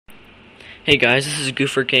Hey guys, this is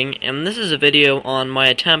Goofer King, and this is a video on my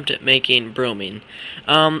attempt at making bromine.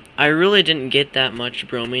 I really didn't get that much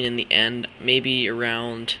bromine in the end, maybe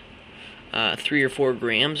around 3 or 4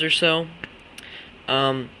 grams or so.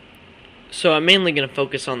 So I'm mainly going to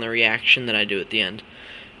focus on the reaction that I do at the end.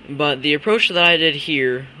 But the approach that I did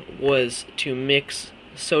here was to mix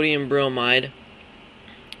sodium bromide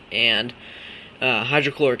and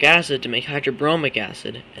hydrochloric acid to make hydrobromic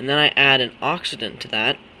acid, and then I add an oxidant to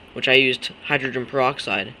that, which I used hydrogen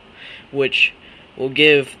peroxide, which will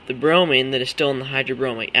give the bromine that is still in the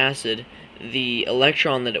hydrobromic acid the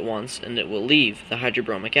electron that it wants, and it will leave the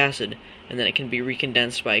hydrobromic acid, and then it can be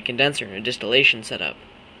recondensed by a condenser in a distillation setup.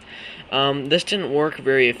 This didn't work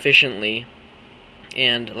very efficiently,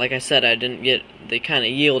 and like I said, I didn't get the kind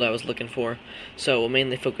of yield I was looking for, so we'll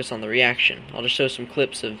mainly focus on the reaction. I'll just show some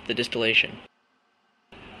clips of the distillation.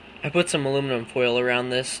 I put some aluminum foil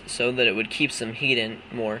around this so that it would keep some heat in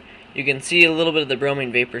more. You can see a little bit of the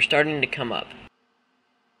bromine vapor starting to come up.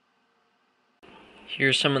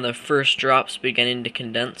 Here's some of the first drops beginning to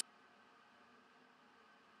condense.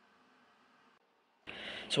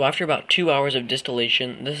 So after about 2 hours of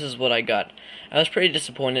distillation, this is what I got. I was pretty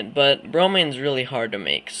disappointed, but bromine's really hard to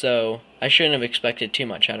make, so I shouldn't have expected too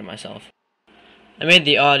much out of myself. I made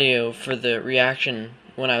the audio for the reaction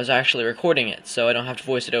when I was actually recording it, so I don't have to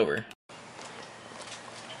voice it over.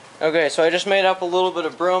 Okay, so I just made up a little bit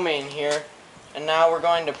of bromine here, and now we're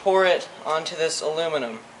going to pour it onto this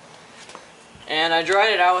aluminum. And I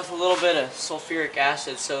dried it out with a little bit of sulfuric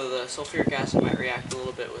acid, so the sulfuric acid might react a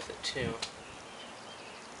little bit with it too.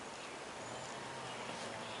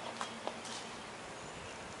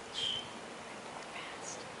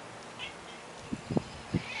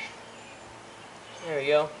 There we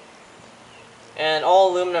go. And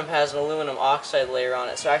all aluminum has an aluminum oxide layer on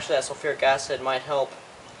it, so actually that sulfuric acid might help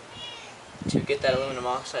to get that aluminum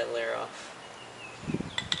oxide layer off.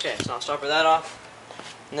 Okay, so I'll stopper that off.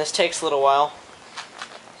 And this takes a little while.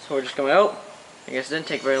 So we're just going, oh, I guess it didn't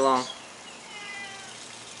take very long.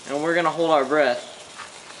 And we're going to hold our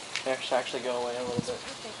breath. Let's actually go away a little bit.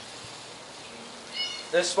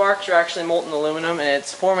 Those sparks are actually molten aluminum, and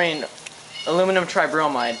it's forming aluminum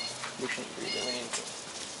tribromide. We shouldn't breathe it, we need to.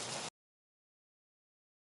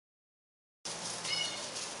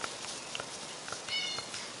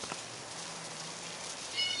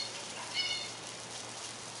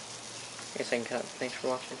 I guess I can cut. Thanks for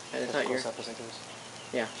watching. It's not your...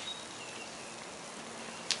 Yeah.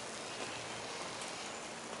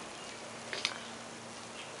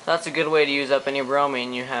 That's a good way to use up any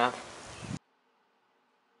bromine you have.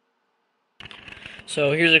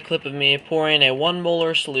 So here's a clip of me pouring a 1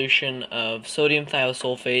 molar solution of sodium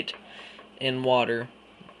thiosulfate in water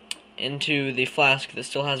into the flask that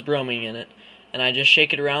still has bromine in it, and I just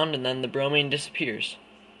shake it around and then the bromine disappears.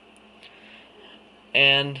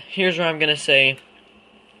 And here's where I'm going to say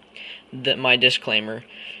that my disclaimer.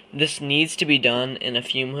 This needs to be done in a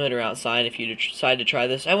fume hood or outside if you decide to try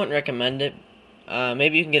this. I wouldn't recommend it.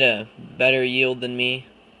 Maybe you can get a better yield than me.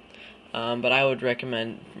 But I would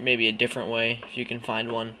recommend maybe a different way if you can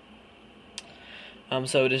find one.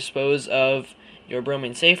 So dispose of your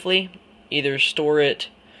bromine safely. Either store it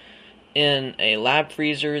in a lab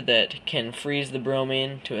freezer that can freeze the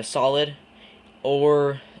bromine to a solid,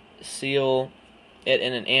 or seal it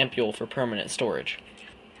in an ampule for permanent storage.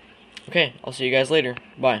 Okay, I'll see you guys later.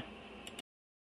 Bye.